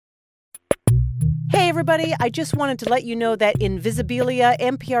Hey, everybody. I just wanted to let you know that Invisibilia,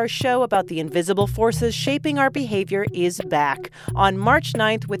 NPR's show about the invisible forces shaping our behavior, is back on March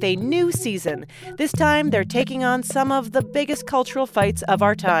 9th with a new season. This time, they're taking on some of the biggest cultural fights of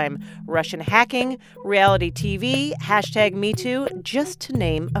our time. Russian hacking, reality TV, #MeToo, just to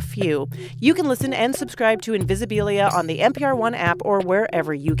name a few. You can listen and subscribe to Invisibilia on the NPR One app or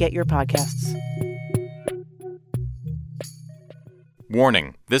wherever you get your podcasts.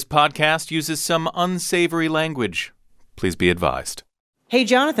 Warning, this podcast uses some unsavory language. Please be advised. Hey,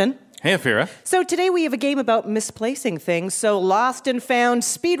 Jonathan. Hey, Afira. So today we have a game about misplacing things. So lost and found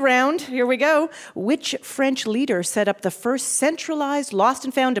speed round. Here we go. Which French leader set up the first centralized lost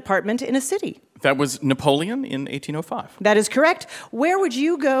and found department in a city? That was Napoleon in 1805. That is correct. Where would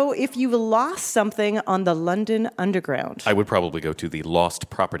you go if you lost something on the London Underground? I would probably go to the Lost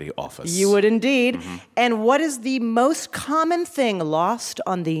Property Office. You would indeed. Mm-hmm. And what is the most common thing lost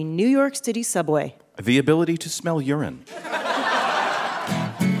on the New York City subway? The ability to smell urine.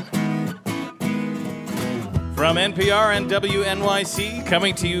 From NPR and WNYC,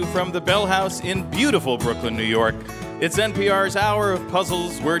 coming to you from the Bell House in beautiful Brooklyn, New York, it's NPR's hour of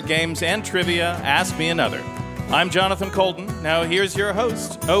puzzles, word games, and trivia, Ask Me Another. I'm Jonathan Colton. Now here's your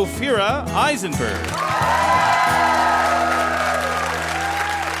host, Ophira Eisenberg.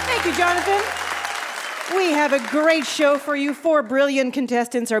 Thank you, Jonathan. We have a great show for you. 4 brilliant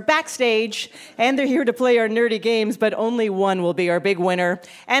contestants are backstage, and they're here to play our nerdy games, but only one will be our big winner.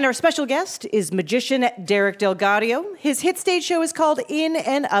 And our special guest is magician Derek DelGaudio. His hit stage show is called In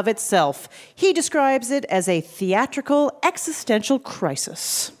and of Itself. He describes it as a theatrical existential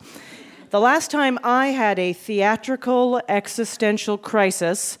crisis. The last time I had a theatrical existential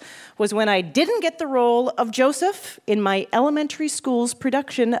crisis was when I didn't get the role of Joseph in my elementary school's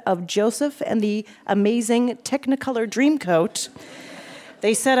production of Joseph and the Amazing Technicolor Dreamcoat.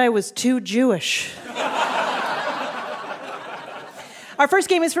 They said I was too Jewish. Our first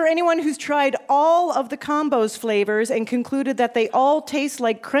game is for anyone who's tried all of the Combos flavors and concluded that they all taste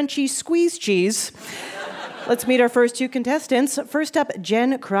like crunchy squeeze cheese. Let's meet our first two contestants. First up,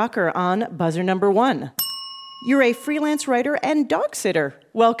 Jen Crocker on buzzer number 1. You're a freelance writer and dog sitter.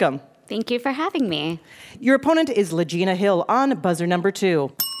 Welcome. Thank you for having me. Your opponent is Legina Hill on buzzer number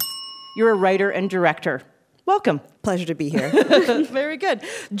 2. You're a writer and director. Welcome. Pleasure to be here. Very good.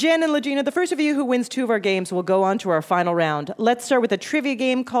 Jen and Legina, the first of you who wins 2 of our games will go on to our final round. Let's start with a trivia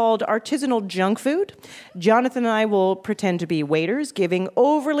game called Artisanal Junk Food. Jonathan and I will pretend to be waiters, giving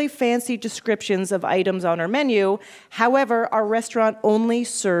overly fancy descriptions of items on our menu. However, our restaurant only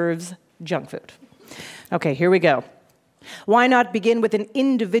serves junk food. Okay, here we go. Why not begin with an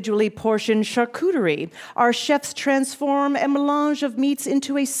individually portioned charcuterie? Our chefs transform a melange of meats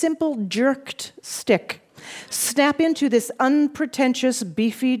into a simple jerked stick. Snap into this unpretentious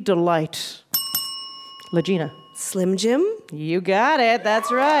beefy delight. Legina. Slim Jim? You got it.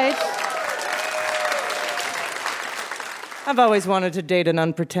 That's right. I've always wanted to date an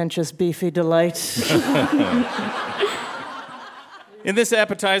unpretentious beefy delight. In this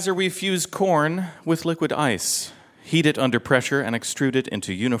appetizer, we fuse corn with liquid ice. Heat it under pressure and extrude it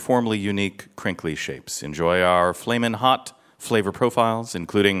into uniformly unique, crinkly shapes. Enjoy our flamin' hot flavor profiles,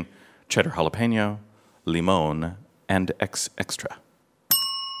 including cheddar jalapeno, limon, and extra.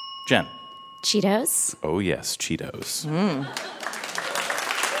 Jen. Cheetos? Oh, yes, Cheetos.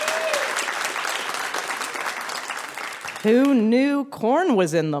 Who knew corn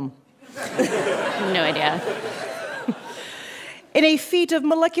was in them? No idea. In a feat of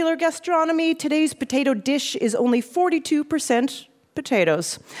molecular gastronomy, today's potato dish is only 42%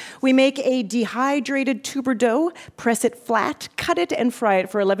 potatoes. We make a dehydrated tuber dough, press it flat, cut it, and fry it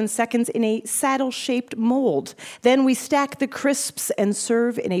for 11 seconds in a saddle-shaped mold. Then we stack the crisps and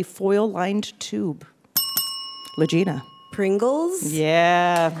serve in a foil-lined tube. Legina. Pringles?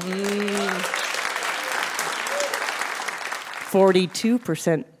 Yeah.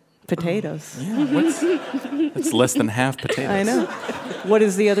 42% potatoes. Yeah, that's less than half potatoes. I know. What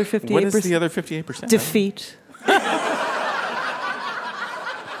is the other 58%? What is the other 58%? Defeat.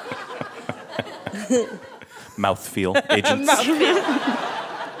 Mouthfeel agents.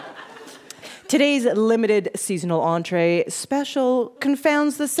 Today's limited seasonal entree special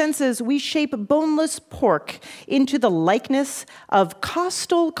confounds the senses. We shape boneless pork into the likeness of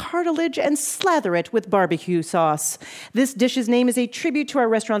costal cartilage and slather it with barbecue sauce. This dish's name is a tribute to our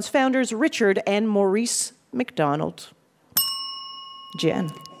restaurant's founders, Richard and Maurice McDonald. Jen.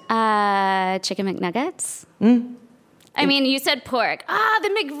 Chicken McNuggets? I mean, you said pork. The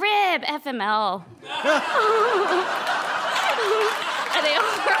McRib, FML. Are they all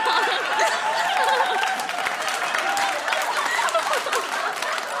wrong?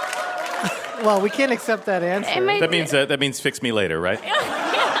 Well, we can't accept that answer. That means fix me later, right?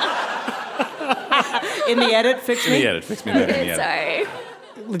 In the edit, fix In me. the edit, fix me later. In the edit. Sorry.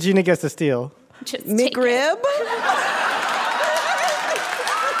 Legina gets to steal. Just take it. McRib?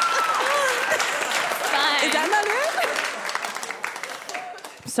 Fine. Is that not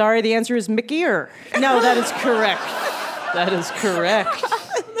it? Sorry, the answer is McEar. No, that is correct. That is correct.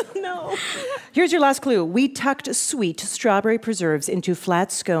 No. Here's your last clue. We tucked sweet strawberry preserves into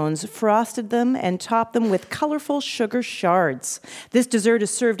flat scones, frosted them, and topped them with colorful sugar shards. This dessert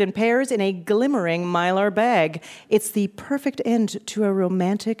is served in pairs in a glimmering Mylar bag. It's the perfect end to a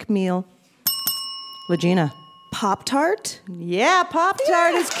romantic meal. Legina. Pop-Tart? Yeah,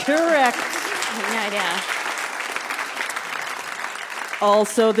 Pop-Tart is correct. I have no idea.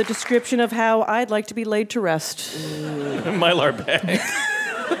 Also, the description of how I'd like to be laid to rest. Mylar bag.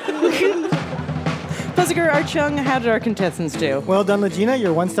 Fuzziger, Art Chung, how did our contestants do? Well done, Legina.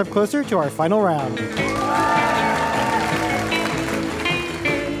 You're one step closer to our final round.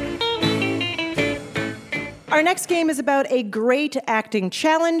 Our next game is about a great acting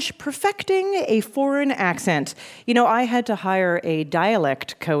challenge, perfecting a foreign accent. You know, I had to hire a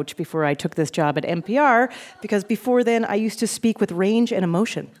dialect coach before I took this job at NPR, because before then I used to speak with range and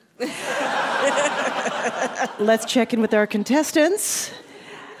emotion. Let's check in with our contestants.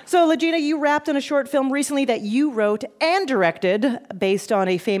 So, Legina, you rapped on a short film recently that you wrote and directed based on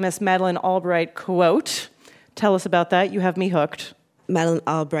a famous Madeleine Albright quote. Tell us about that. You have me hooked. Madeleine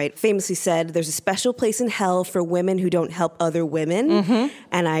Albright famously said, "There's a special place in hell for women who don't help other women." Mm-hmm.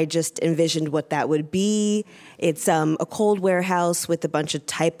 And I just envisioned what that would be. It's a cold warehouse with a bunch of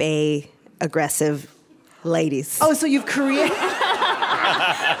type A aggressive ladies. Oh, so you've created...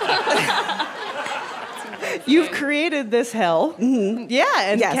 You've created this hell. Mm-hmm. Yeah,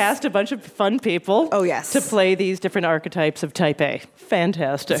 and Yes. cast a bunch of fun people. Oh, yes. To play these different archetypes of type A.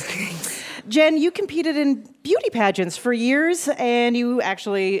 Fantastic. Jen, you competed in beauty pageants for years, and you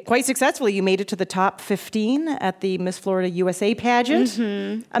actually, quite successfully, you made it to the top 15 at the Miss Florida USA pageant.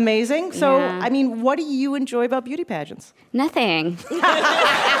 Mm-hmm. Amazing. So, Yeah. I mean, what do you enjoy about beauty pageants? Nothing.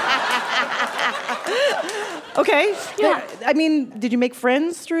 Okay. Yeah. I mean, did you make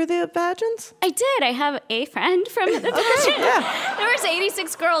friends through the pageants? I did. I have a friend from the pageant. yeah. There was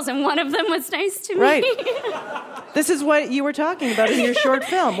 86 girls, and one of them was nice to me. Right. This is what you were talking about in your short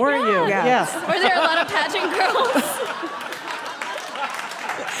film, weren't you? Yeah. Yes. Were there a lot of pageant girls?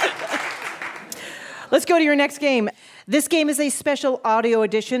 Let's go to your next game. This game is a special audio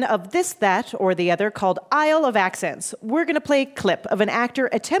edition of This, That, or the Other called Isle of Accents. We're going to play a clip of an actor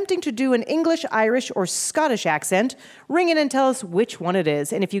attempting to do an English, Irish, or Scottish accent. Ring in and tell us which one it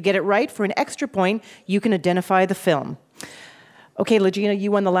is. And if you get it right, for an extra point, you can identify the film. Okay, Legina,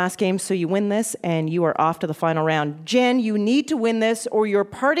 you won the last game, so you win this, and you are off to the final round. Jen, you need to win this, or your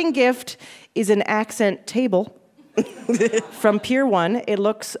parting gift is an accent table. From Pier 1. It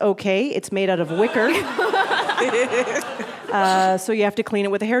looks okay. It's made out of wicker. So you have to clean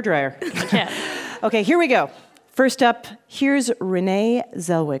it with a hairdryer. Yeah. Okay, here we go. First up, here's Renee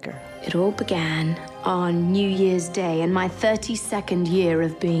Zellweger. It all began on New Year's Day in my 32nd year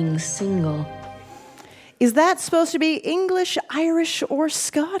of being single. Is that supposed to be English, Irish, or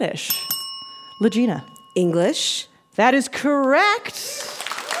Scottish? Legina. English. That is correct.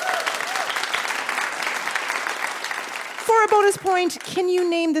 For a bonus point, can you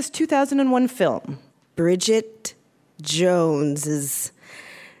name this 2001 film? Bridget Jones's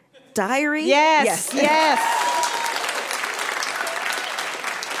Diary? Yes.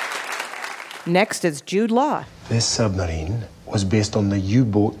 Next is Jude Law. This submarine was based on the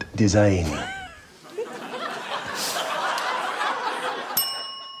U-boat design.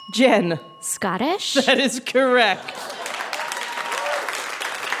 Jen. Scottish? That is correct.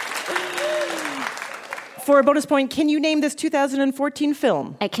 For a bonus point, can you name this 2014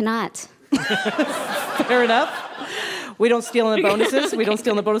 film? I cannot. Fair enough. We don't steal in the bonuses. We don't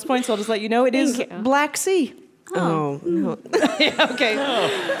steal in the bonus points, so I'll just let you know. It is Thank you. Black Sea. Oh, no. Yeah, okay.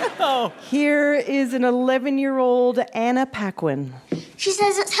 Here is an 11-year-old Anna Paquin. She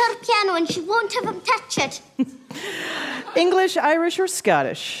says it's her piano and she won't have him touch it. English, Irish, or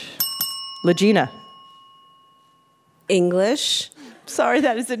Scottish? Legina. English. Sorry,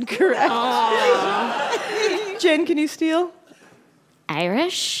 that is incorrect. Jen, can you steal?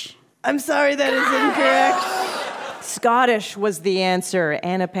 Irish? I'm sorry, that is incorrect. Scottish was the answer.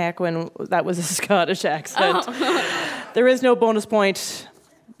 Anna Paquin, that was a Scottish accent. There is no bonus point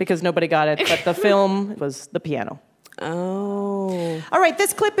because nobody got it, but the film was The Piano. Oh. All right,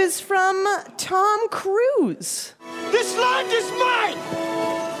 this clip is from Tom Cruise. This land is mine!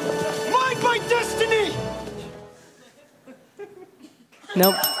 Mine by destiny!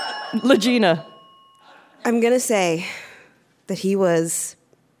 Nope. Legina. I'm going to say that he was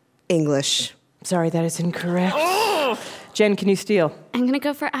English. Sorry, that is incorrect. Jen, can you steal? I'm going to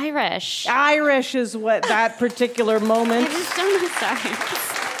go for Irish. Irish is what that particular moment. I just don't know. Sorry.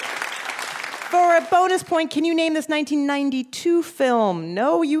 For a bonus point, can you name this 1992 film?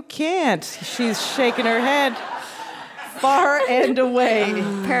 No, you can't. She's shaking her head. Far and Away.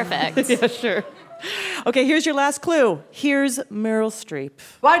 Perfect. Yeah, sure. Okay, here's your last clue. Here's Meryl Streep.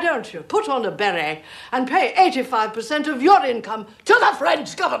 Why don't you put on a beret and pay 85% of your income to the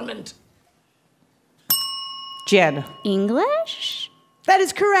French government? Jen. English? That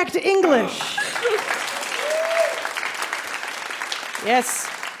is correct, English. Yes,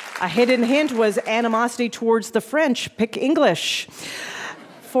 a hidden hint was animosity towards the French. Pick English.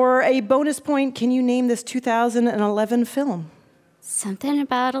 For a bonus point, can you name this 2011 film? Something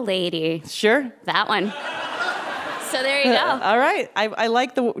about a lady. Sure. That one. So there you go. All right. I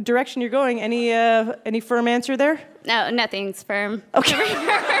like the direction you're going. Any firm answer there? No, nothing's firm. Okay.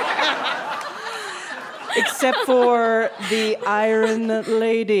 Except for the Iron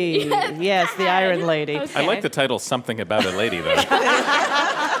Lady. Yes, the Iron Lady. Okay. I like the title Something About a Lady, though.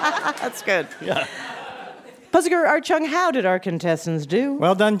 That's good. Yeah. Puzzle Guru Art Chung, how did our contestants do?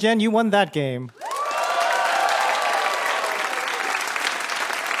 Well done, Jen. You won that game.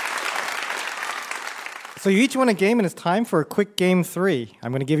 So you each won a game, and it's time for a quick game 3.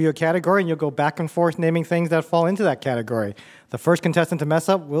 I'm going to give you a category, and you'll go back and forth naming things that fall into that category. The first contestant to mess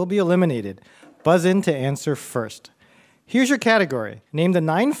up will be eliminated. Buzz in to answer first. Here's your category. Name the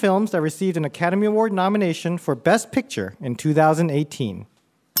 9 films that received an Academy Award nomination for Best Picture in 2018.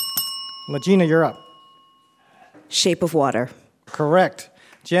 Legina, you're up. Shape of Water. Correct.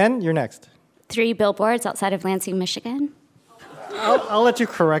 Jen, you're next. 3 billboards outside of Lansing, Michigan. I'll let you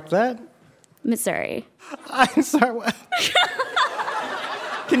correct that. Missouri. I'm sorry. What?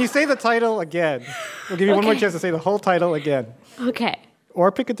 Can you say the title again? We'll give you one more chance to say the whole title again. Okay.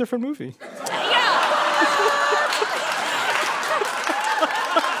 Or pick a different movie.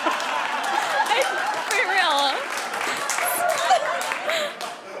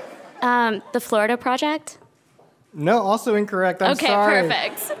 The Florida Project? No, also incorrect. I'm sorry. Okay,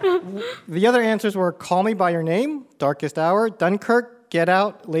 perfect. The other answers were Call Me By Your Name, Darkest Hour, Dunkirk, Get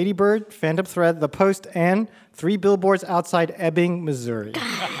Out, Lady Bird, Phantom Thread, The Post, and 3 billboards outside Ebbing, Missouri.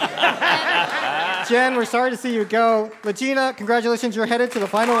 Jen, we're sorry to see you go. Legina, congratulations, you're headed to the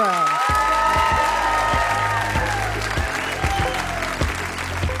final round.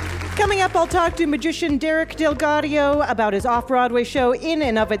 Coming up, I'll talk to magician Derek DelGaudio about his off-Broadway show In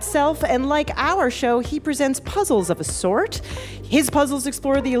and of Itself, and like our show, he presents puzzles of a sort. His puzzles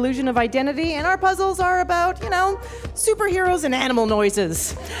explore the illusion of identity, and our puzzles are about, superheroes and animal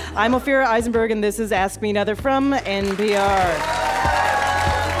noises. I'm Ophira Eisenberg, and this is Ask Me Another from NPR.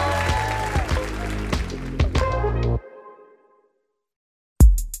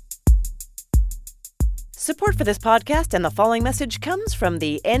 Support for this podcast and the following message comes from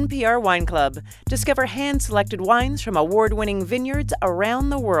the NPR Wine Club. Discover hand-selected wines from award-winning vineyards around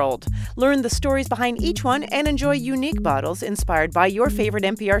the world. Learn the stories behind each one and enjoy unique bottles inspired by your favorite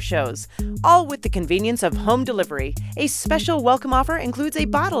NPR shows. All with the convenience of home delivery. A special welcome offer includes a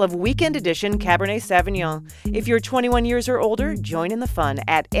bottle of Weekend Edition Cabernet Sauvignon. If you're 21 years or older, join in the fun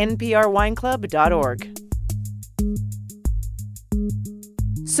at nprwineclub.org.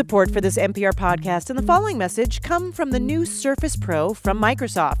 Support for this NPR podcast and the following message come from the new Surface Pro from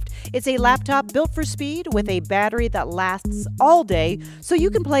Microsoft. It's a laptop built for speed with a battery that lasts all day, so you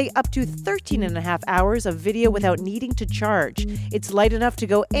can play up to 13 and a half hours of video without needing to charge. It's light enough to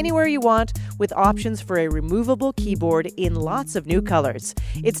go anywhere you want with options for a removable keyboard in lots of new colors.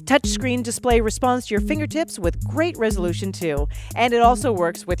 Its touchscreen display responds to your fingertips with great resolution too, and it also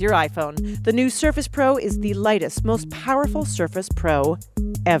works with your iPhone. The new Surface Pro is the lightest, most powerful Surface Pro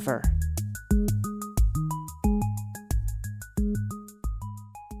ever.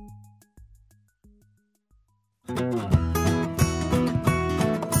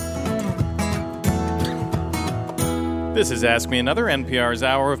 This is Ask Me Another, NPR's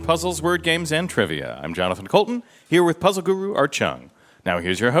hour of puzzles, word games, and trivia. I'm Jonathan Colton, here with puzzle guru Art Chung. Now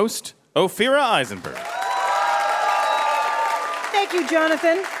here's your host, Ophira Eisenberg. Thank you,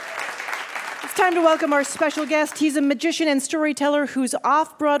 Jonathan. It's time to welcome our special guest. He's a magician and storyteller whose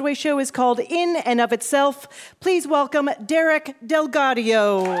off-Broadway show is called In and of Itself. Please welcome Derek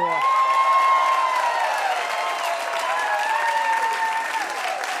DelGaudio.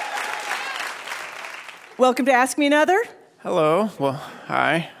 Welcome to Ask Me Another. Hello. Well,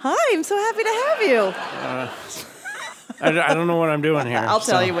 hi. Hi, I'm so happy to have you. I don't know what I'm doing here. I'll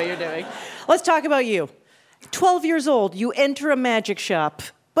tell you what you're doing. Let's talk about you. 12 years old, you enter a magic shop.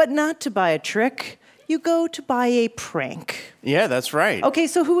 but not to buy a trick. You go to buy a prank. Yeah, that's right. Okay,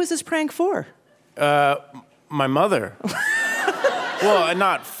 so who was this prank for? My mother. Well,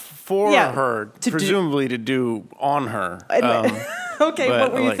 not for her, presumably to do on her. Okay,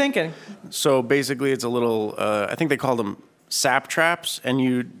 what were you thinking? So basically, it's a little. I think they call them sap traps, and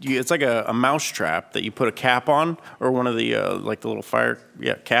it's like a mouse trap that you put a cap on, or one of the like the little fire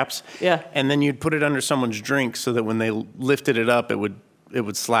caps. Yeah. And then you'd put it under someone's drink so that when they lifted it up, it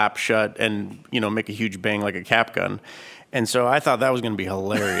would slap shut and make a huge bang like a cap gun. And so I thought that was going to be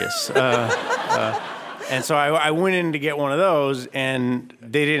hilarious. And so I went in to get one of those, and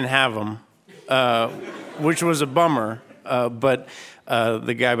they didn't have them, which was a bummer. But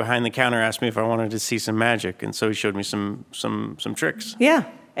the guy behind the counter asked me if I wanted to see some magic, and so he showed me some tricks. Yeah,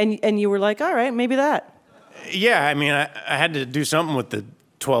 and you were like, all right, maybe that. Yeah, I mean, I had to do something with the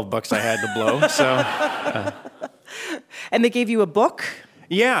 $12 I had to blow. So. And they gave you a book?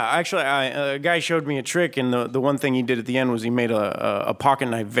 Yeah, actually, a guy showed me a trick, and the one thing he did at the end was he made a pocket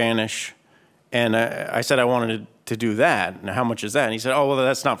knife vanish, and I said I wanted to do that. And how much is that? And he said, oh, well,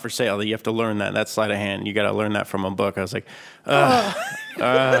 that's not for sale. You have to learn that. That's sleight of hand. You got to learn that from a book. I was like, I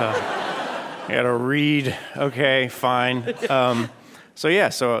got to read. Okay, fine. So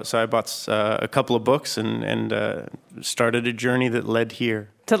I bought a couple of books and started a journey that led here.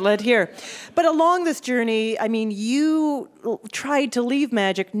 But along this journey, I mean, you tried to leave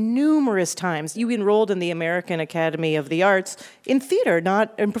magic numerous times. You enrolled in the American Academy of the Arts in theater,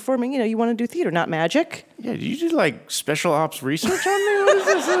 not in performing. You want to do theater, not magic. Yeah, did you do like special ops research on me? What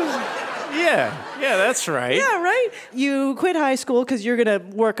is this? Yeah, that's right. Yeah, right? You quit high school because you're going to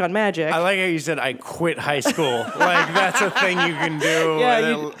work on magic. I like how you said I quit high school. Like, that's a thing you can do.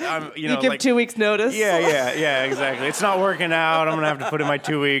 Yeah, you give 2 weeks notice. Yeah, exactly. It's not working out. I'm going to have to put in my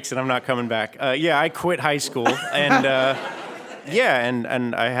 2 weeks, and I'm not coming back. I quit high school, and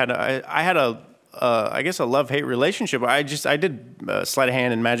and I had I guess a love-hate relationship. I did sleight of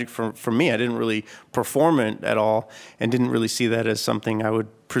hand and magic for me. I didn't really perform it at all, and didn't really see that as something I would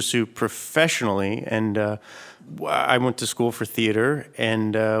pursue professionally. And I went to school for theater,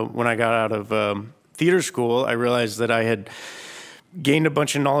 and when I got out of theater school, I realized that I had gained a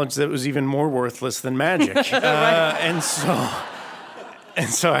bunch of knowledge that was even more worthless than magic. And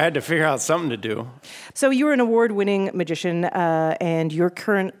so I had to figure out something to do. So you're an award-winning magician, and your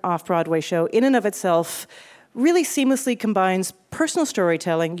current off-Broadway show, in and of itself, really seamlessly combines personal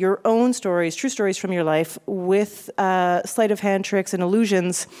storytelling, your own stories, true stories from your life, with sleight of hand tricks and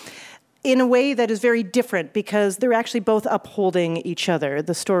illusions in a way that is very different because they're actually both upholding each other.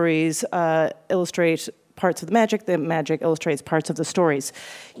 The stories illustrate parts of the magic illustrates parts of the stories.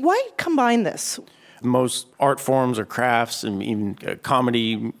 Why combine this? Most art forms or crafts, and even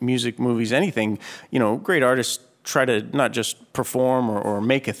comedy, music, movies, anything, great artists try to not just perform or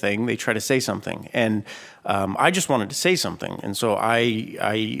make a thing, they try to say something. And I just wanted to say something. And so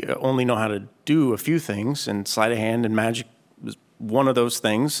I only know how to do a few things, and sleight of hand and magic was one of those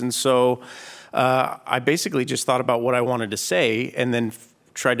things. And so I basically just thought about what I wanted to say and then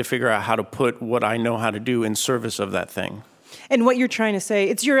tried to figure out how to put what I know how to do in service of that thing. And what you're trying to say,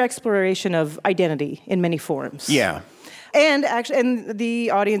 it's your exploration of identity in many forms. Yeah. And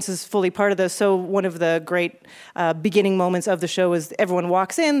the audience is fully part of this. So one of the great beginning moments of the show is everyone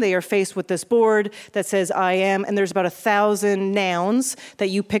walks in, they are faced with this board that says I am, and there's about 1,000 nouns that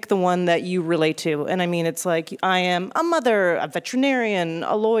you pick the one that you relate to. And I mean, it's like I am a mother, a veterinarian,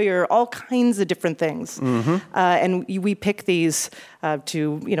 a lawyer, all kinds of different things. Mm-hmm. And we pick these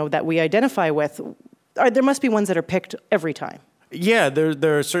that we identify with. There must be ones that are picked every time. Yeah,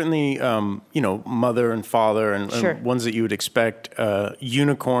 there are certainly, mother and father and, sure. and ones that you would expect.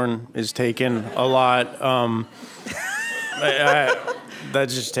 Unicorn is taken a lot.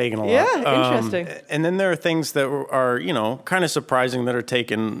 That's just taken a lot. Yeah, interesting. And then there are things that are, kind of surprising that are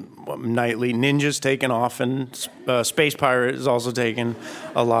taken nightly. Ninja's taken often. Space Pirate is also taken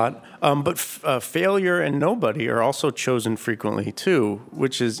a lot. But failure and nobody are also chosen frequently, too,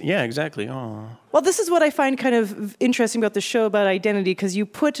 which is, yeah, exactly. Oh. Well, this is what I find kind of interesting about the show about identity, because you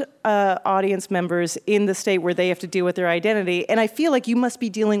put audience members in the state where they have to deal with their identity, and I feel like you must be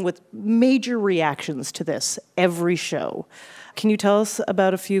dealing with major reactions to this every show. Can you tell us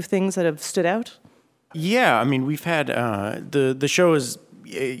about a few things that have stood out? Yeah, I mean, we've had the show is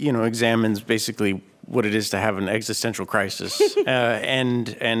examines basically what it is to have an existential crisis, and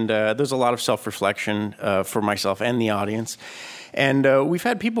there's a lot of self-reflection for myself and the audience. And we've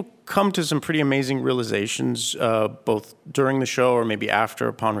had people come to some pretty amazing realizations, both during the show or maybe after,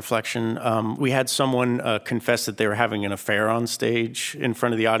 upon reflection. We had someone confess that they were having an affair on stage in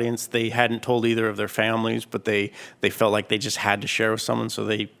front of the audience. They hadn't told either of their families, but they felt like they just had to share with someone, so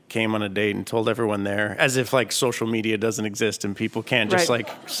they came on a date and told everyone there, as if like social media doesn't exist and people can't just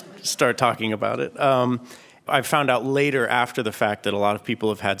start talking about it. I found out later after the fact that a lot of people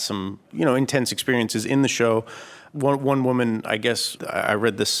have had some, intense experiences in the show. One woman, I guess, I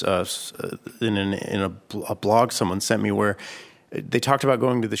read this in a blog someone sent me where they talked about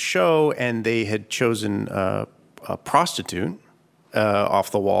going to the show and they had chosen a prostitute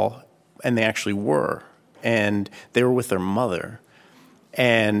off the wall, and they actually were. And they were with their mother.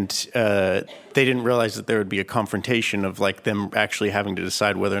 And they didn't realize that there would be a confrontation of like them actually having to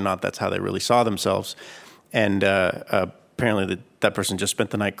decide whether or not that's how they really saw themselves. And apparently that person just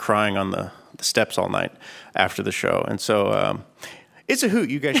spent the night crying on the steps all night after the show. And so it's a hoot.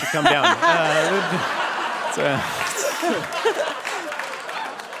 You guys should come down.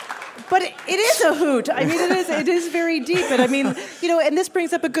 But it is a hoot. I mean, it is very deep. And I mean, and this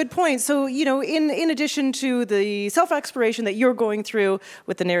brings up a good point. So, in addition to the self-exploration that you're going through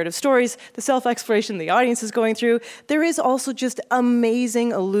with the narrative stories, the self-exploration the audience is going through, there is also just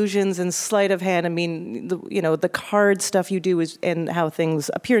amazing illusions and sleight of hand. I mean, the card stuff you do and how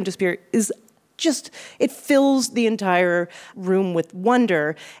things appear and disappear is just, it fills the entire room with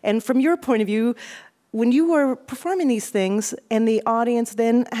wonder. And from your point of view, when you are performing these things and the audience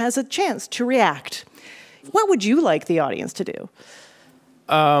then has a chance to react, what would you like the audience to do?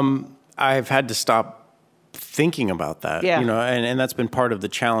 I've had to stop thinking about that, Yeah. And that's been part of the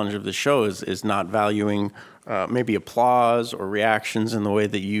challenge of the show is not valuing maybe applause or reactions in the way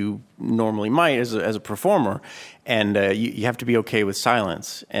that you normally might as a performer. And you have to be okay with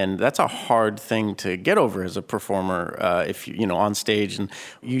silence. And that's a hard thing to get over as a performer if you on stage. And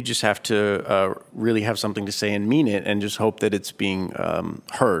you just have to really have something to say and mean it and just hope that it's being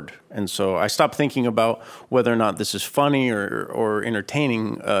heard. And so I stopped thinking about whether or not this is funny or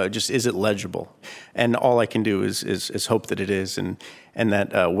entertaining. Just is it legible? And all I can do is hope that it is and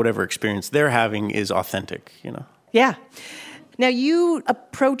that whatever experience they're having is authentic, Yeah. Now, you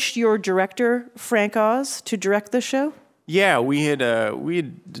approached your director, Frank Oz, to direct the show? Yeah, we had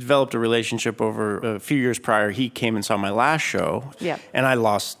developed a relationship over a few years prior. He came and saw my last show, and I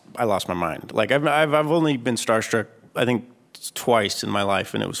lost my mind. Like I've only been starstruck, I think, twice in my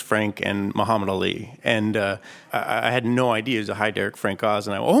life, and it was Frank and Muhammad Ali. And I had no idea. He was a "Hi, Derek, Frank Oz,"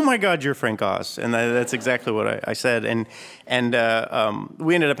 and oh my God, you're Frank Oz, and that's exactly what I said. And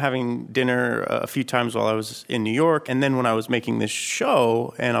we ended up having dinner a few times while I was in New York. And then when I was making this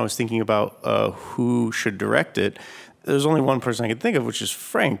show, and I was thinking about who should direct it, there's only one person I could think of, which is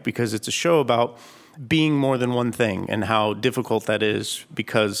Frank, because it's a show about being more than one thing and how difficult that is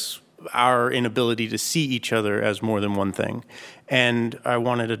because our inability to see each other as more than one thing. And I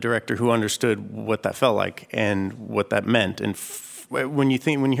wanted a director who understood what that felt like and what that meant. And when you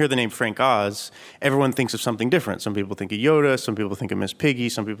hear the name Frank Oz, everyone thinks of something different. Some people think of Yoda, some people think of Miss Piggy,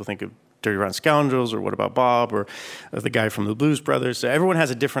 some people think of Dirty Rotten Scoundrels, or What About Bob, or the guy from the Blues Brothers. So everyone has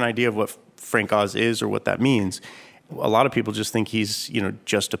a different idea of what Frank Oz is or what that means. A lot of people just think he's,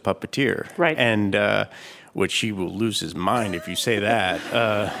 just a puppeteer. Right. And which he will lose his mind if you say that.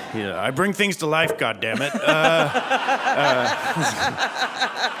 I bring things to life, goddammit.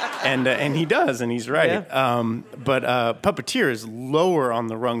 And he does, and he's right. Yeah. But puppeteer is lower on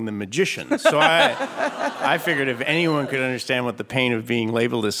the rung than magician. So I figured if anyone could understand what the pain of being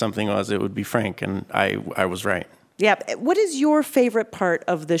labeled as something was, it would be Frank, and I was right. Yeah. What is your favorite part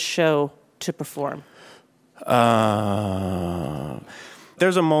of this show to perform?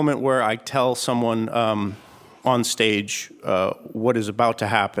 There's a moment where I tell someone on stage what is about to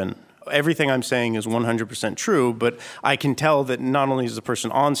happen. Everything I'm saying is 100% true, but I can tell that not only is the person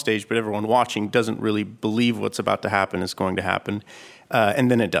on stage, but everyone watching doesn't really believe what's about to happen is going to happen,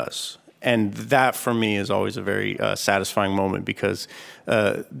 and then it does. And that, for me, is always a very satisfying moment because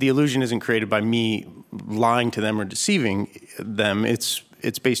the illusion isn't created by me lying to them or deceiving them.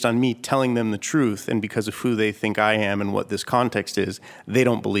 It's based on me telling them the truth, and because of who they think I am and what this context is, they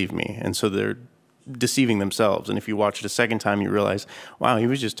don't believe me. And so they're deceiving themselves. And if you watch it a second time, you realize, wow, he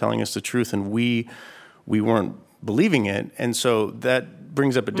was just telling us the truth, and we weren't believing it. And so that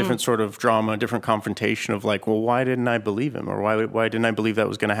brings up a different sort of drama, a different confrontation of like, well, why didn't I believe him? Or why didn't I believe that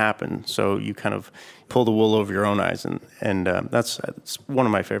was going to happen? So you kind of pull the wool over your own eyes, and that's one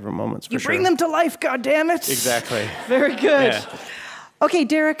of my favorite moments, for You sure. bring them to life, goddammit. Exactly. Very good. Yeah. Okay,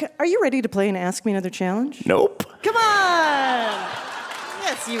 Derek, are you ready to play an Ask Me Another challenge? Nope. Come on!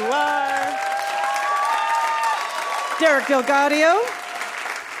 Yes, you are. Derek DelGaudio.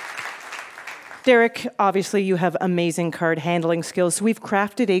 Derek, obviously you have amazing card handling skills, so we've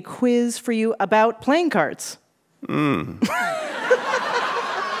crafted a quiz for you about playing cards. And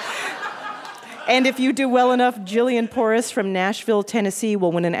if you do well enough, Jillian Porras from Nashville, Tennessee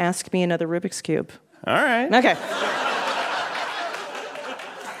will win an Ask Me Another Rubik's Cube. All right. Okay.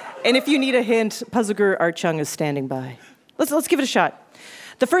 And if you need a hint, Puzzle Art Chung is standing by. Let's give it a shot.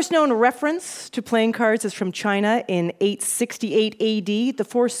 The first known reference to playing cards is from China in 868 AD. The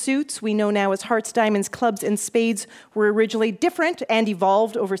four suits we know now as hearts, diamonds, clubs, and spades were originally different and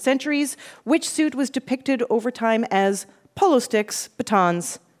evolved over centuries. Which suit was depicted over time as polo sticks,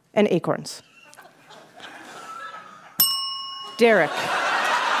 batons, and acorns? Derek.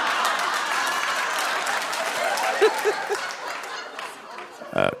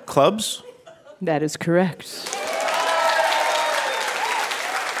 Clubs? That is correct.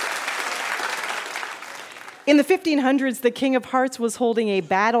 In the 1500s, the King of Hearts was holding a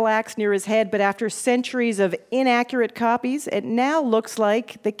battle axe near his head, but after centuries of inaccurate copies, it now looks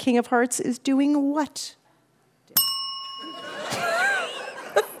like the King of Hearts is doing what?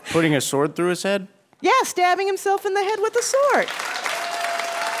 Putting a sword through his head? Yeah, stabbing himself in the head with a sword.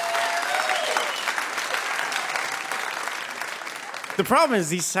 The problem is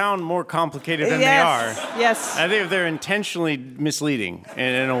these sound more complicated than they are. Yes. I think they're intentionally misleading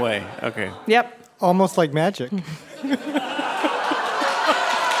in a way. Okay. Yep. Almost like magic.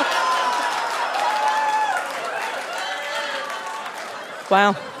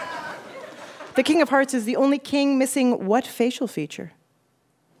 Wow. The King of Hearts is the only king missing what facial feature?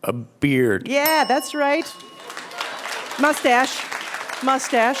 A beard. Yeah, that's right. Mustache.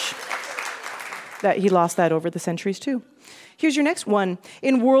 He lost that over the centuries, too. Here's your next one.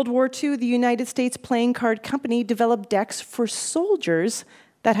 In World War II, the United States Playing Card Company developed decks for soldiers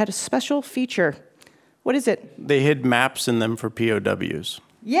that had a special feature. What is it? They hid maps in them for POWs.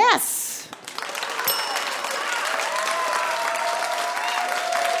 Yes!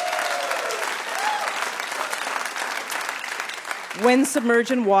 When submerged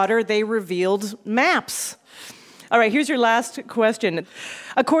in water, they revealed maps. All right, here's your last question.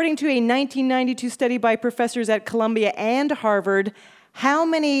 According to a 1992 study by professors at Columbia and Harvard, how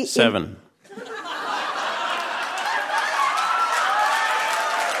many... 7.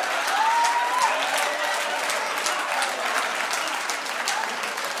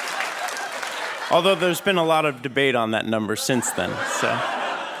 Although there's been a lot of debate on that number since then, so...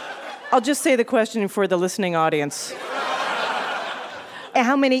 I'll just say the question for the listening audience.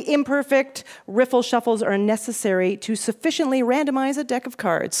 How many imperfect riffle shuffles are necessary to sufficiently randomize a deck of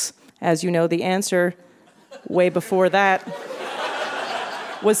cards? As you know, the answer, way before that,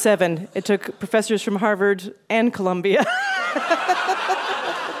 was 7. It took professors from Harvard and Columbia.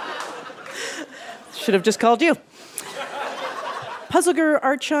 Should have just called you. Puzzle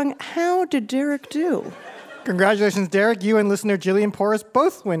Art Chung, how did Derek do? Congratulations, Derek. You and listener Jillian Porras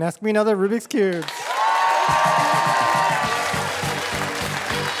both win Ask Me Another Rubik's Cube.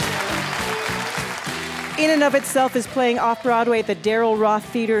 In and of Itself is playing off-Broadway at the Daryl Roth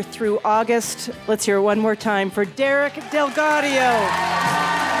Theater through August. Let's hear it one more time for Derek DelGaudio.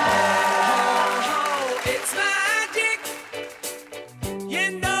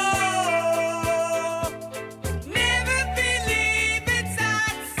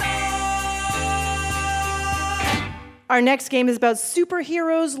 Our next game is about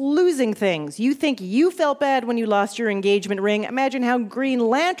superheroes losing things. You think you felt bad when you lost your engagement ring. Imagine how Green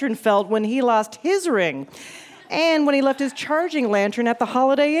Lantern felt when he lost his ring. And when he left his charging lantern at the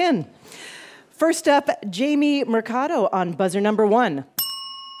Holiday Inn. First up, Jamie Mercado on buzzer number 1.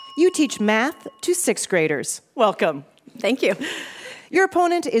 You teach math to 6th graders. Welcome. Thank you. Your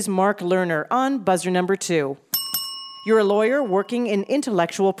opponent is Mark Lerner on buzzer number 2. You're a lawyer working in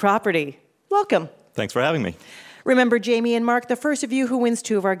intellectual property. Welcome. Thanks for having me. Remember, Jamie and Mark, the first of you who wins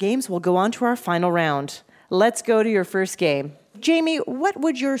 2 of our games will go on to our final round. Let's go to your first game. Jamie, what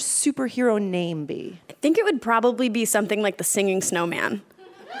would your superhero name be? I think it would probably be something like the Singing Snowman.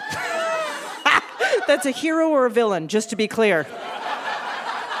 That's a hero or a villain, just to be clear.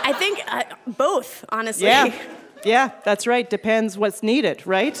 I think both, honestly. Yeah, that's right. Depends what's needed,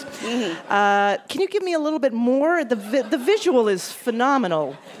 right? Mm-hmm. Can you give me a little bit more? The visual is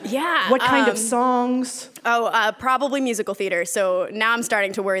phenomenal. Yeah. What kind of songs? Probably musical theater. So now I'm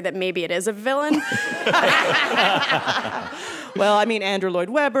starting to worry that maybe it is a villain. Well, I mean, Andrew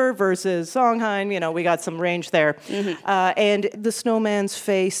Lloyd Webber versus Sondheim. We got some range there. Mm-hmm. And the snowman's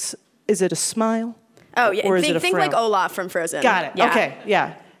face, is it a smile? Oh, yeah. Or is it a think frown? like Olaf from Frozen. Got it. Yeah. Okay,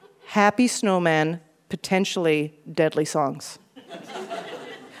 yeah. Happy snowman, potentially deadly songs.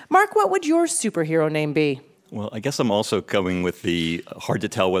 Mark, what would your superhero name be? Well, I guess I'm also going with the hard to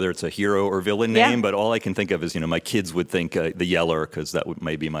tell whether it's a hero or villain Yeah. name, but all I can think of is, my kids would think the Yeller, because that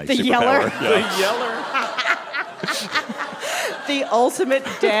may be my The superpower. Yeller? Yeah. The Yeller. The ultimate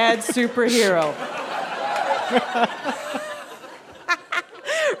dad superhero.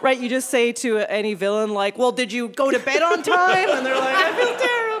 Right, you just say to any villain, like, well, did you go to bed on time? And they're like, I feel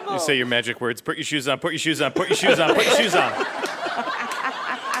terrible. You say your magic words. Put your shoes on, put your shoes on, put your shoes on, put your shoes on.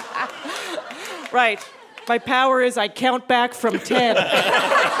 Right. My power is I count back from 10.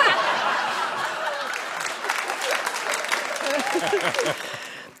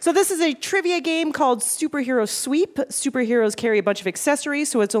 So this is a trivia game called Superhero Sweep. Superheroes carry a bunch of accessories,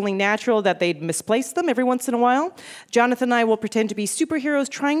 so it's only natural that they'd misplace them every once in a while. Jonathan and I will pretend to be superheroes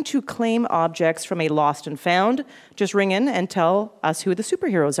trying to claim objects from a lost and found. Just ring in and tell us who the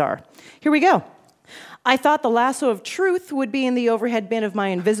superheroes are. Here we go. I thought the lasso of truth would be in the overhead bin of my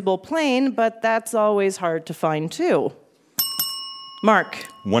invisible plane, but that's always hard to find too. Mark.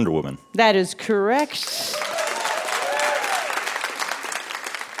 Wonder Woman. That is correct.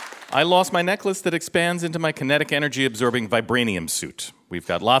 I lost my necklace that expands into my kinetic energy absorbing vibranium suit. We've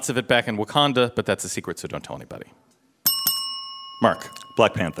got lots of it back in Wakanda, but that's a secret, so don't tell anybody. Mark.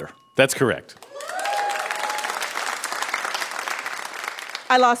 Black Panther. That's correct.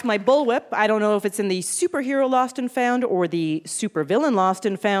 I lost my bullwhip. I don't know if it's in the superhero lost and found or the supervillain lost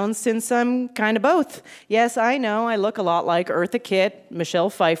and found, since I'm kind of both. Yes, I know, I look a lot like Eartha Kitt, Michelle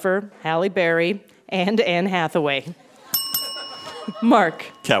Pfeiffer, Halle Berry, and Anne Hathaway. Mark.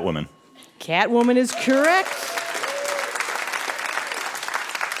 Catwoman. Catwoman is correct.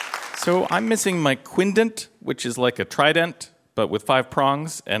 So I'm missing my quindent, which is like a trident, but with 5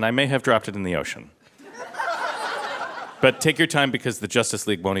 prongs, and I may have dropped it in the ocean. But take your time, because the Justice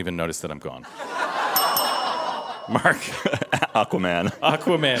League won't even notice that I'm gone. Mark. Aquaman.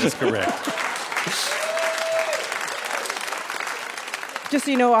 Aquaman is correct. Just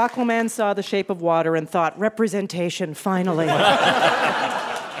so you know, Aquaman saw The Shape of Water and thought, representation, finally.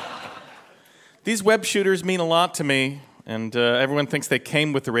 These web shooters mean a lot to me, and everyone thinks they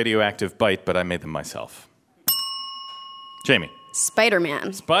came with the radioactive bite, but I made them myself. Jamie.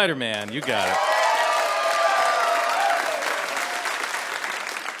 Spider-Man. Spider-Man, you got it.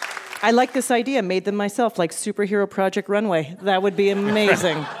 I like this idea, made them myself, like Superhero Project Runway. That would be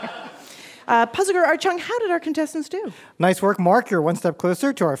amazing. Puzzle Girl Art Chung, how did our contestants do? Nice work, Mark. You're one step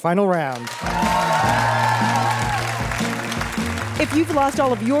closer to our final round. If you've lost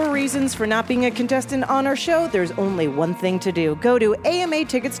all of your reasons for not being a contestant on our show, there's only one thing to do. Go to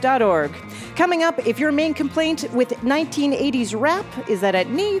amatickets.org. Coming up, if your main complaint with 1980s rap is that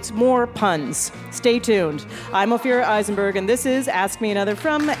it needs more puns. Stay tuned. I'm Ophira Eisenberg, and this is Ask Me Another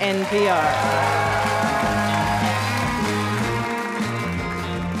from NPR.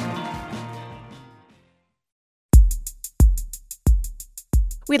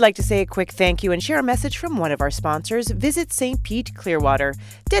 We'd like to say a quick thank you and share a message from one of our sponsors, Visit St. Pete Clearwater,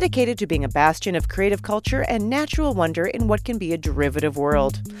 dedicated to being a bastion of creative culture and natural wonder in what can be a derivative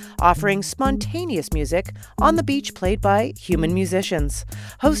world, offering spontaneous music on the beach played by human musicians,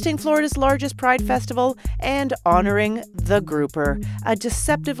 hosting Florida's largest Pride Festival, and honoring the grouper, a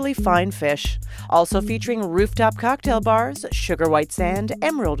deceptively fine fish, also featuring rooftop cocktail bars, sugar white sand,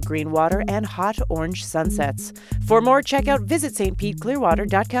 emerald green water, and hot orange sunsets. For more, check out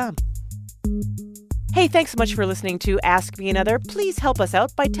visitstpeteclearwater.com. Hey, thanks so much for listening to Ask Me Another. Please help us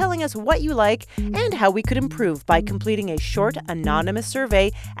out by telling us what you like and how we could improve by completing a short anonymous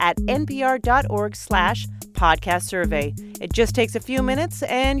survey at npr.org/podcast survey. It just takes a few minutes,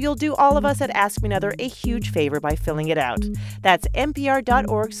 and you'll do all of us at Ask Me Another a huge favor by filling it out. That's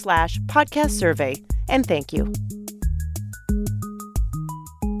npr.org/podcast survey. And thank you.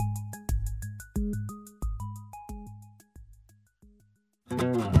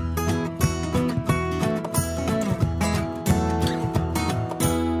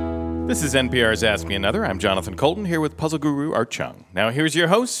 This is NPR's Ask Me Another. I'm Jonathan Colton, here with puzzle guru Art Chung. Now here's your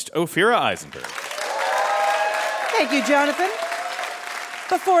host, Ophira Eisenberg. Thank you, Jonathan.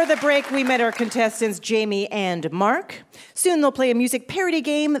 Before the break, we met our contestants, Jamie and Mark. Soon they'll play a music parody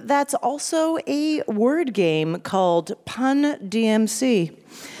game that's also a word game called Pun DMC.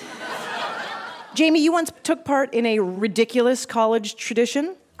 Jamie, you once took part in a ridiculous college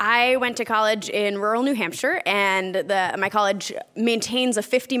tradition. I went to college in rural New Hampshire, and my college maintains a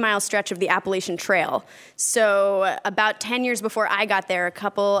 50-mile stretch of the Appalachian Trail. So about 10 years before I got there, a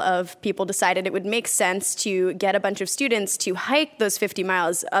couple of people decided it would make sense to get a bunch of students to hike those 50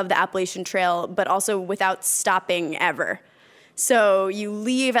 miles of the Appalachian Trail, but also without stopping ever. So you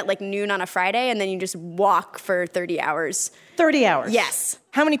leave at like noon on a Friday, and then you just walk for 30 hours. 30 hours? Yes.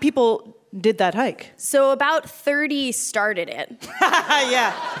 How many people did that hike? So about 30 started it.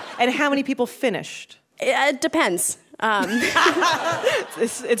 Yeah. And how many people finished? It depends.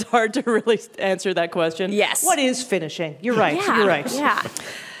 It's hard to really answer that question. Yes. What is finishing? You're right. Yeah, You're right. Yeah.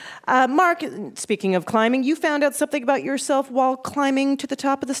 Mark, speaking of climbing, you found out something about yourself while climbing to the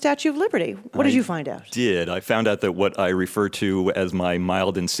top of the Statue of Liberty. What did you find out? I found out that what I refer to as my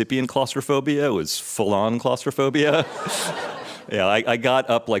mild incipient claustrophobia was full-on claustrophobia. Yeah, I got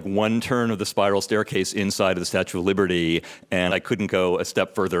up like one turn of the spiral staircase inside of the Statue of Liberty, and I couldn't go a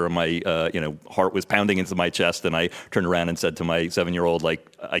step further. And my heart was pounding into my chest, and I turned around and said to my 7-year-old, like,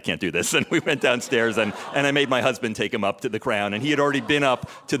 I can't do this. And we went downstairs, and I made my husband take him up to the crown, and he had already been up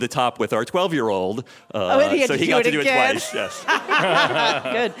to the top with our 12-year-old, so he got to do it twice. Yes.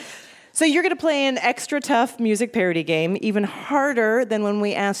 Good. So you're going to play an extra tough music parody game, even harder than when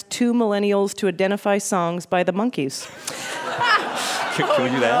we asked 2 millennials to identify songs by the Monkees. Can we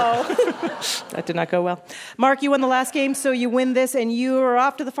do that? No. That did not go well. Mark, you won the last game, so you win this, and you are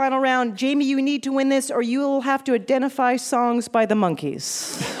off to the final round. Jamie, you need to win this, or you will have to identify songs by the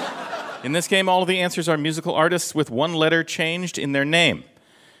Monkees. In this game, all of the answers are musical artists with one letter changed in their name.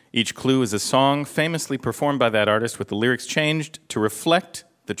 Each clue is a song famously performed by that artist with the lyrics changed to reflect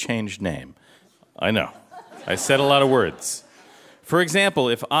the changed name. I know. I said a lot of words. For example,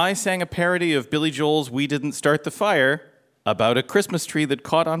 if I sang a parody of Billy Joel's We Didn't Start the Fire about a Christmas tree that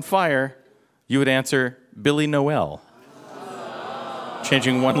caught on fire, you would answer Billy Noel.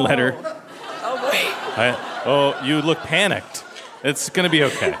 Changing one letter. Oh, wait. You look panicked. It's going to be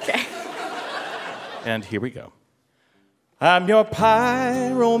okay. Okay. And here we go. I'm your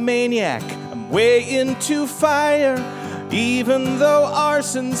pyromaniac. I'm way into fire, even though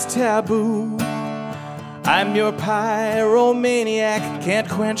arson's taboo. I'm your pyromaniac, can't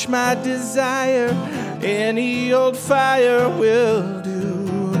quench my desire. Any old fire will do.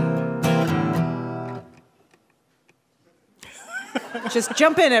 Just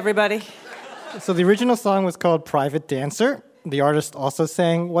jump in, everybody. So the original song was called Private Dancer. The artist also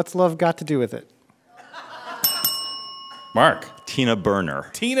sang What's Love Got to Do with It? Mark. Tina Burner.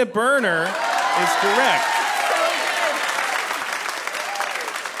 Tina Burner is correct.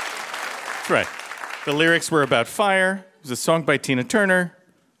 That's right. The lyrics were about fire. It was a song by Tina Turner.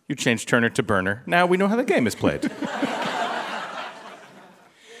 You changed Turner to Burner. Now we know how the game is played.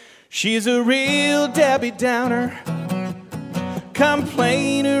 She's a real Debbie Downer,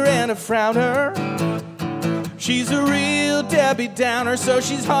 complainer and a frowner. She's a real Debbie Downer, so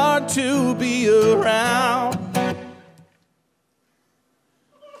she's hard to be around.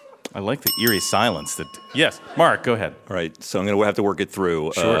 I like the eerie silence that... Yes, Mark, go ahead. All right, so I'm going to have to work it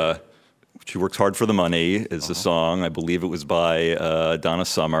through. Sure. She Works Hard for the Money is the song. I believe it was by Donna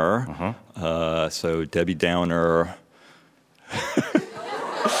Summer. So Debbie Downer.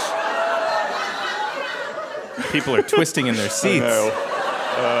 People are twisting in their seats.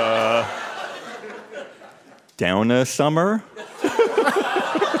 Downa Summer?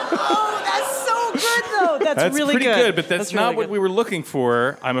 Oh, that's so good, though. That's really pretty good, but that's not really what good. we were looking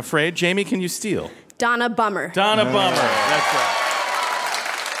for, I'm afraid. Jamie, can you steal? Donna Bummer. Donna Bummer. That's right.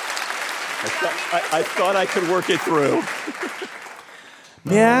 I thought I could work it through.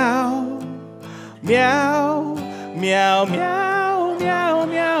 Meow, meow, meow, meow, meow, meow,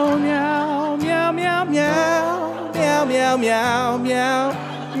 meow, meow, meow, meow, meow, meow, meow, meow,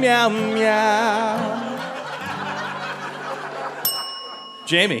 meow, meow.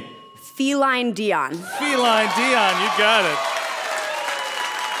 Jamie. Feline Dion. Feline Dion, you got it.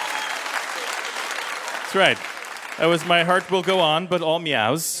 That's right. That was My Heart Will Go On, but all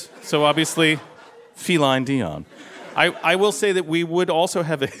meows. So obviously, Feline Dion. I will say that we would also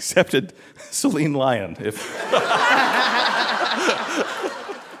have accepted Celine Lyon if...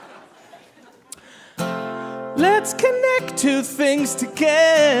 Let's connect two things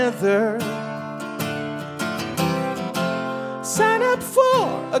together. Sign up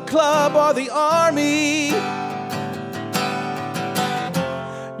for a club or the army.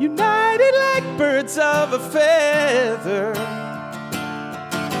 United like birds of a feather.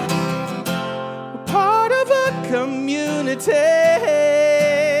 We're part of a community.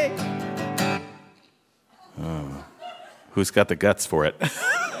 Oh. Who's got the guts for it?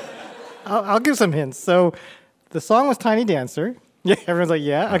 I'll give some hints. So the song was Tiny Dancer. Yeah, everyone's like,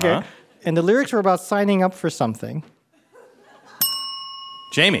 yeah, okay. And the lyrics were about signing up for something.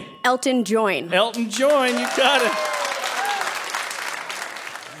 Jamie. Elton John. Elton John, you got it.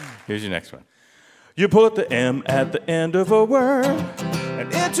 Here's your next one. You put the M at the end of a word,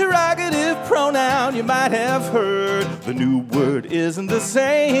 an interrogative pronoun you might have heard. The new word isn't the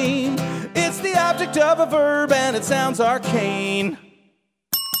same. It's the object of a verb and it sounds arcane.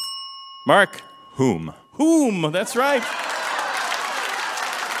 Mark. Whom? Whom, that's right.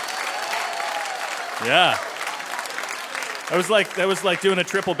 Yeah. That was like doing a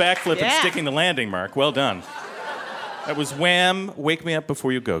triple backflip and sticking the landing, Mark. Well done. That was Wham! Wake Me Up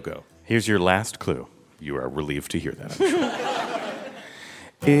Before You Go-Go. Here's your last clue. You are relieved to hear that, I'm sure.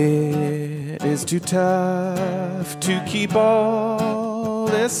 It is too tough to keep all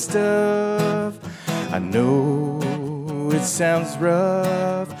this stuff. I know it sounds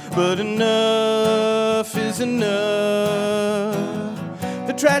rough, but enough is enough.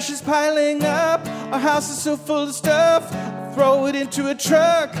 The trash is piling up, our house is so full of stuff. Throw it into a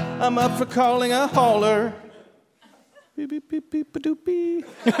truck, I'm up for calling a hauler. Beep, beep, beep, beep, ba-doop-bee.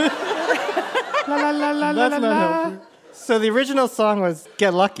 La, la, la, la, la, la. So the original song was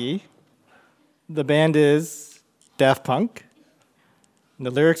Get Lucky. The band is Daft Punk. And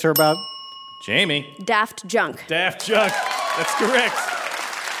the lyrics are about... Jamie. Daft Junk. Daft Junk. That's correct.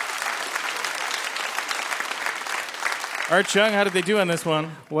 Art Chung, how did they do on this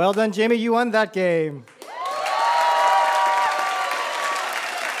one? Well done, Jamie. You won that game.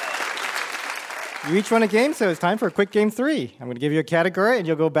 You each won a game, so it's time for a quick game 3. I'm going to give you a category, and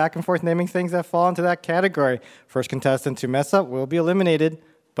you'll go back and forth naming things that fall into that category. First contestant to mess up will be eliminated.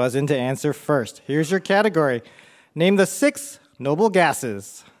 Buzz in to answer first. Here's your category. Name the 6 noble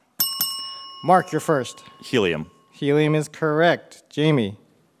gases. Mark, you're first. Helium. Helium is correct. Jamie.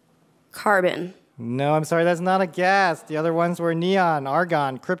 Carbon. No, I'm sorry, that's not a gas. The other ones were neon,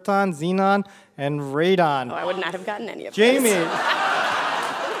 argon, krypton, xenon, and radon. Oh, I would not have gotten any of Jamie.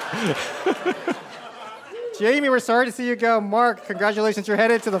 Jamie, we're sorry to see you go. Mark, congratulations, you're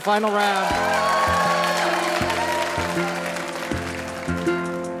headed to the final round.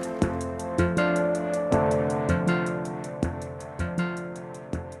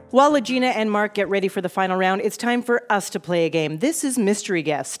 While Legina and Mark get ready for the final round, it's time for us to play a game. This is Mystery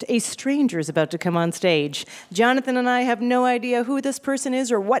Guest. A stranger is about to come on stage. Jonathan and I have no idea who this person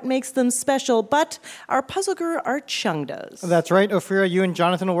is or what makes them special, but our puzzle guru, Art Chung, does. That's right, Ophira. You and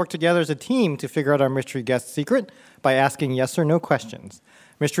Jonathan will work together as a team to figure out our mystery guest secret by asking yes or no questions.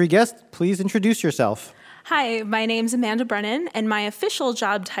 Mystery guest, please introduce yourself. Hi, my name's Amanda Brennan, and my official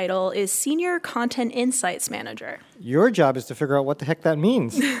job title is Senior Content Insights Manager. Your job is to figure out what the heck that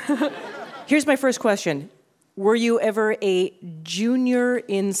means. Here's my first question. Were you ever a Junior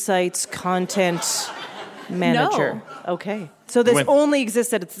Insights Content Manager? No. Okay. So this only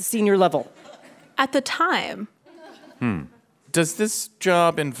exists at the senior level? At the time. Does this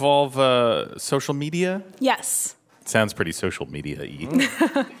job involve social media? Yes. Sounds pretty social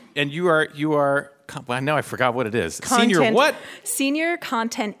media-y. And you are. Well, now I forgot what it is. Senior what? Senior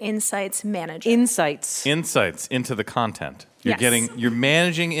Content Insights Manager. Insights into the content. Yes. You're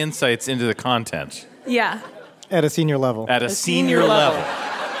managing insights into the content. Yeah. At a senior level. At a senior level.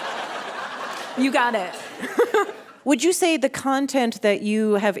 You got it. Would you say the content that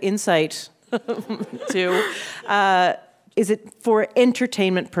you have insight to, is it for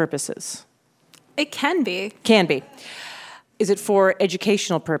entertainment purposes? It can be. Can be. Is it for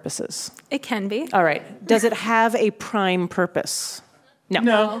educational purposes? It can be. All right. Does it have a prime purpose?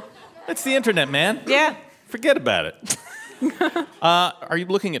 No. That's the internet, man. Yeah. Forget about it. Are you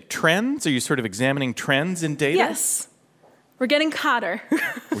looking at trends? Are you sort of examining trends in data? Yes. We're getting hotter.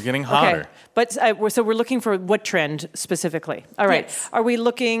 We're getting hotter. Okay. But so we're looking for what trend specifically? All right. Yes. Are we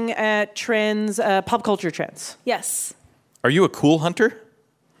looking at trends, pop culture trends? Yes. Are you a cool hunter?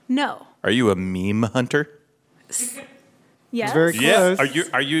 No. Are you a meme hunter? Yes. Very close. Yes.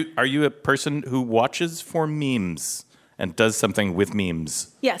 Are you a person who watches for memes and does something with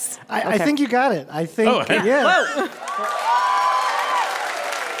memes? Yes. I think you got it. I think, yeah. Whoa.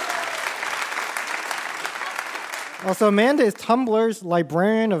 Also, Amanda is Tumblr's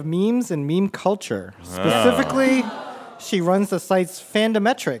librarian of memes and meme culture. Specifically, she runs the site's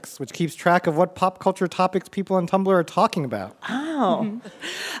Fandometrics, which keeps track of what pop culture topics people on Tumblr are talking about. Oh.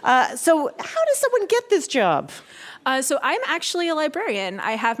 So how does someone get this job? So I'm actually a librarian.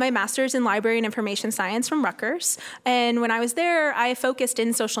 I have my master's in library and information science from Rutgers. And when I was there, I focused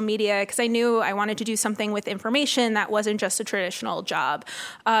in social media because I knew I wanted to do something with information that wasn't just a traditional job.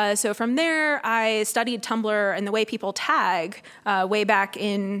 So from there, I studied Tumblr and the way people tag way back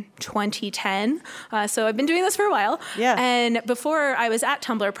in 2010. So I've been doing this for a while. Yeah. And before I was at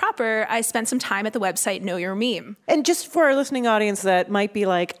Tumblr proper, I spent some time at the website Know Your Meme. And just for our listening audience that might be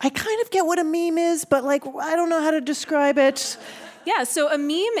like, I kind of get what a meme is, but like, I don't know how to describe it. Yeah, so a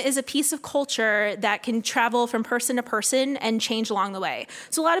meme is a piece of culture that can travel from person to person and change along the way.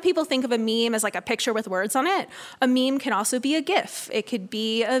 So a lot of people think of a meme as like a picture with words on it. A meme can also be a GIF. It could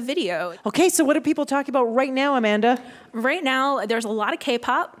be a video. Okay, so what are people talking about right now, Amanda? Right now, there's a lot of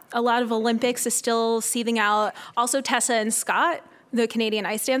K-pop. A lot of Olympics is still seething out. Also, Tessa and Scott, the Canadian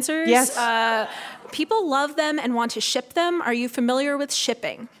ice dancers. Yes. People love them and want to ship them. Are you familiar with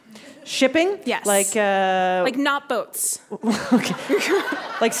shipping? Shipping? Yes. Like not boats. Okay.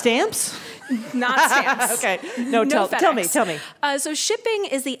 Like stamps? Not stamps. Okay. No, tell me. So shipping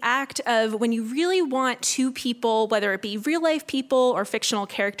is the act of when you really want two people, whether it be real life people or fictional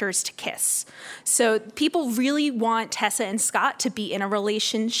characters, to kiss. So people really want Tessa and Scott to be in a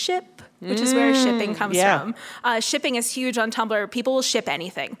relationship, which is where shipping comes from. Shipping is huge on Tumblr. People will ship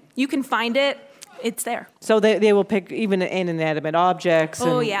anything. You can find it. It's there. So they will pick even inanimate objects.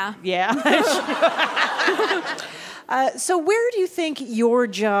 Oh, yeah. Yeah. So where do you think your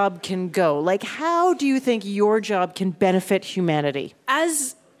job can go? Like, how do you think your job can benefit humanity?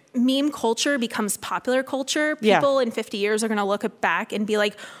 As meme culture becomes popular culture, people in 50 years are going to look back and be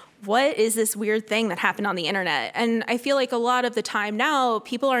like, what is this weird thing that happened on the internet? And I feel like a lot of the time now,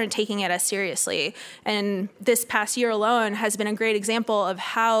 people aren't taking it as seriously. And this past year alone has been a great example of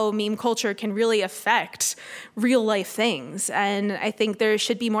how meme culture can really affect real life things. And I think there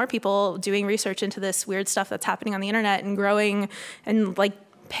should be more people doing research into this weird stuff that's happening on the internet and growing and like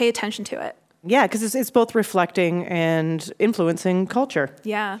pay attention to it. Yeah, because it's both reflecting and influencing culture.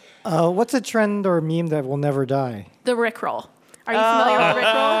 Yeah. What's a trend or meme that will never die? The Rickroll. Are you familiar with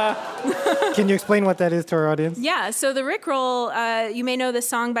Rickroll? Can you explain what that is to our audience? Yeah, so the Rickroll, you may know the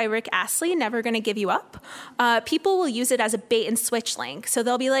song by Rick Astley, Never Gonna Give You Up. People will use it as a bait and switch link. So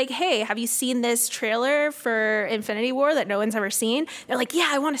they'll be like, hey, have you seen this trailer for Infinity War that no one's ever seen? They're like, yeah,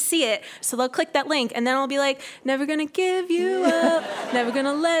 I want to see it. So they'll click that link, and then I'll be like, never gonna give you up, never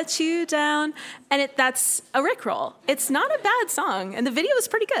gonna let you down. And that's a Rickroll. It's not a bad song, and the video is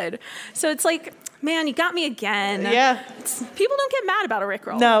pretty good. So it's like, man, you got me again. Yeah. People don't get mad about a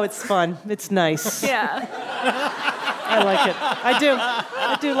Rickroll. No, it's fun. It's nice. Yeah. I like it.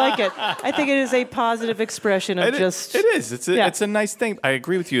 I do like it. I think it is a positive expression of It is. It's a nice thing. I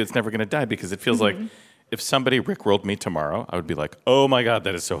agree with you. It's never going to die because it feels like if somebody Rickrolled me tomorrow, I would be like, oh my God,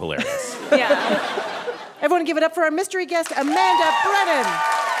 that is so hilarious. Yeah. Everyone give it up for our mystery guest, Amanda Brennan.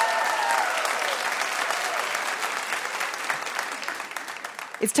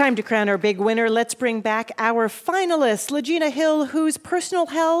 It's time to crown our big winner. Let's bring back our finalist, Legina Hill, whose personal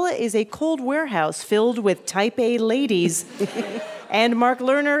hell is a cold warehouse filled with type A ladies. And Mark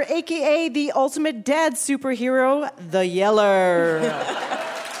Lerner, a.k.a. the ultimate dad superhero, the Yeller.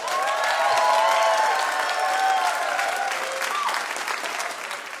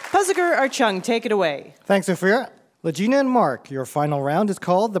 Puziker Archung, take it away. Thanks, Sophia. Legina and Mark, your final round is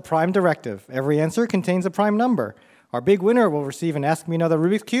called the Prime Directive. Every answer contains a prime number. Our big winner will receive an Ask Me Another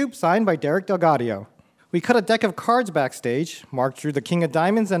Rubik's Cube signed by Derek Delgadio. We cut a deck of cards backstage. Mark drew the King of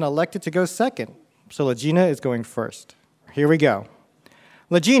Diamonds and elected to go second. So Legina is going first. Here we go.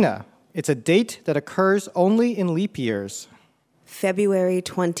 Legina, it's a date that occurs only in leap years. February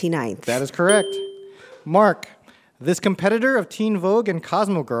 29th. That is correct. Mark, this competitor of Teen Vogue and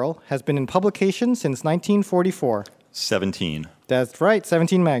Cosmo Girl has been in publication since 1944. 17. That's right,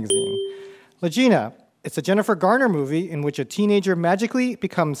 17 magazine. Legina, it's a Jennifer Garner movie in which a teenager magically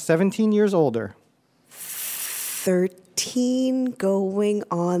becomes 17 years older. 13 going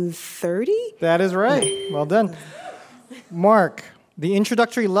on 30? That is right. Well done. Mark, the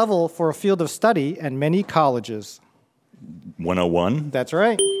introductory level for a field of study at many colleges. 101. That's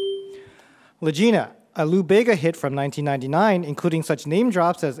right. Legina, a Lou Bega hit from 1999, including such name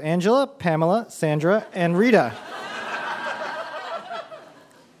drops as Angela, Pamela, Sandra, and Rita.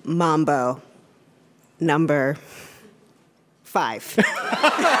 Mambo. Number 5.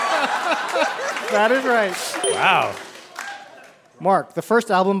 That is right. Wow. Mark, the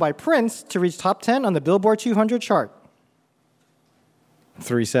first album by Prince to reach top 10 on the Billboard 200 chart.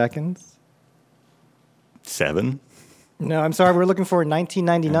 3 seconds. 7. No, I'm sorry. We're looking for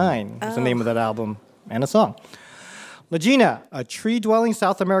 1999 is the name of that album and a song. Legina, a tree-dwelling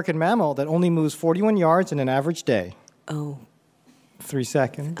South American mammal that only moves 41 yards in an average day. 3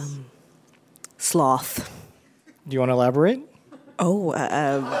 seconds. Sloth. Do you want to elaborate? 3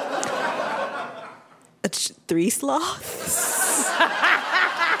 sloths.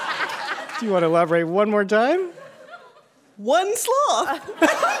 Do you want to elaborate one more time? 1 sloth.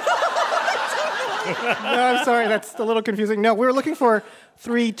 No, I'm sorry. That's a little confusing. No, we were looking for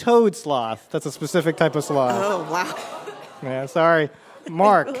 3-toed sloth. That's a specific type of sloth. Oh, wow. Yeah, sorry.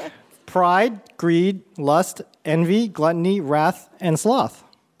 Mark, pride, greed, lust, envy, gluttony, wrath, and sloth.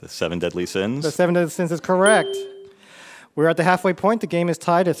 The 7 deadly sins. The 7 deadly sins is correct. We're at the halfway point. The game is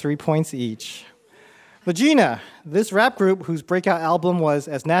tied at 3 points each. Legina, this rap group whose breakout album was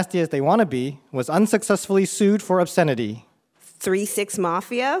As Nasty As They Wanna Be was unsuccessfully sued for obscenity. 3 6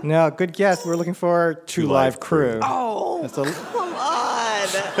 Mafia? No, good guess. We're looking for Two Live Crew. Oh, come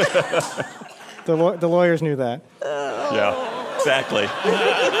on. The lawyers knew that. Yeah, exactly.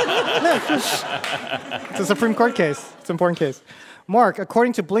 It's a Supreme Court case. It's an important case. Mark,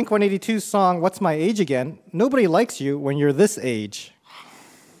 according to Blink-182's song, What's My Age Again, nobody likes you when you're this age.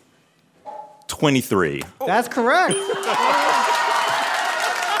 23. That's correct.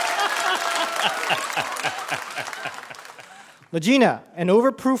 Legina, an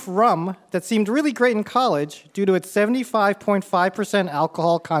overproof rum that seemed really great in college due to its 75.5%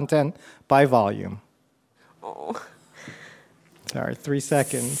 alcohol content by volume. Oh. Sorry, 3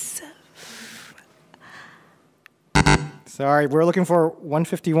 seconds. Sorry, we're looking for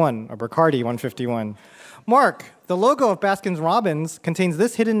 151, or Bacardi 151. Mark, the logo of Baskin-Robbins contains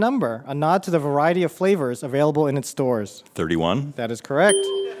this hidden number, a nod to the variety of flavors available in its stores. 31. That is correct.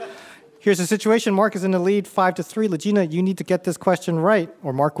 Here's the situation. Mark is in the lead 5-3. Legina, you need to get this question right,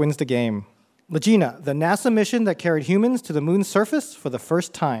 or Mark wins the game. Legina, the NASA mission that carried humans to the moon's surface for the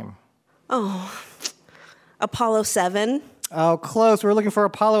first time. Oh, Apollo 7. Oh, close. We're looking for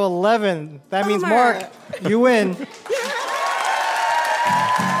Apollo 11. That means, Mark, you win.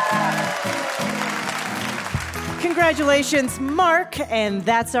 Congratulations, Mark. And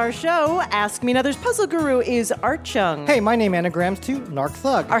that's our show. Ask Me Another's puzzle guru is Art Chung. Hey, my name anagrams to Narc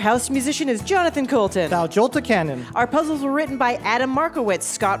Thug. Our house musician is Jonathan Colton. Thou Jolta Cannon. Our puzzles were written by Adam Markowitz,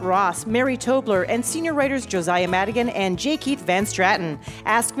 Scott Ross, Mary Tobler, and senior writers Josiah Madigan and J. Keith Van Stratton.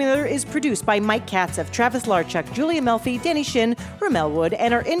 Ask Me Another is produced by Mike Katzeff, Travis Larchuk, Julia Melfi, Denny Shin, Ramel Wood,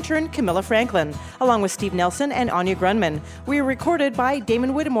 and our intern, Camilla Franklin, along with Steve Nelson and Anya Grunman. We are recorded by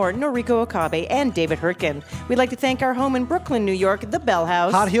Damon Whittemore, Noriko Okabe, and David Hurtgen. We'd like to thank our home in Brooklyn, New York, the Bell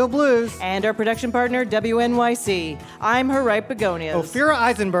House. Hot Heel Blues. And our production partner, WNYC. I'm Harriet Begonias. Ophira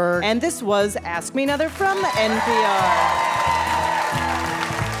Eisenberg. And this was Ask Me Another from NPR.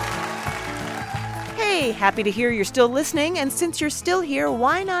 Hey, happy to hear you're still listening, and since you're still here,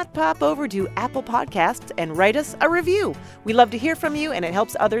 why not pop over to Apple Podcasts and write us a review? We love to hear from you, and it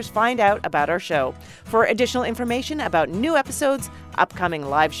helps others find out about our show. For additional information about new episodes, upcoming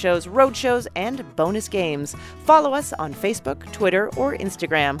live shows, road shows, and bonus games, follow us on Facebook, Twitter, or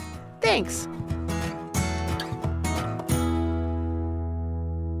Instagram. Thanks.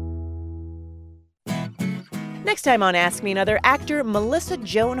 Next time on Ask Me Another, actor Melissa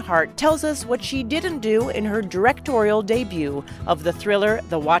Joan Hart tells us what she didn't do in her directorial debut of the thriller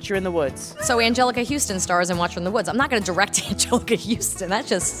The Watcher in the Woods. So Angelica Houston stars in Watcher in the Woods. I'm not going to direct Angelica Houston. That's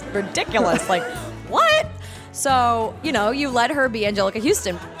just ridiculous. Like, what? So, you let her be Angelica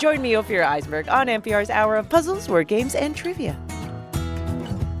Houston. Join me, Ophira Eisenberg, on NPR's Hour of Puzzles, Word Games, and Trivia.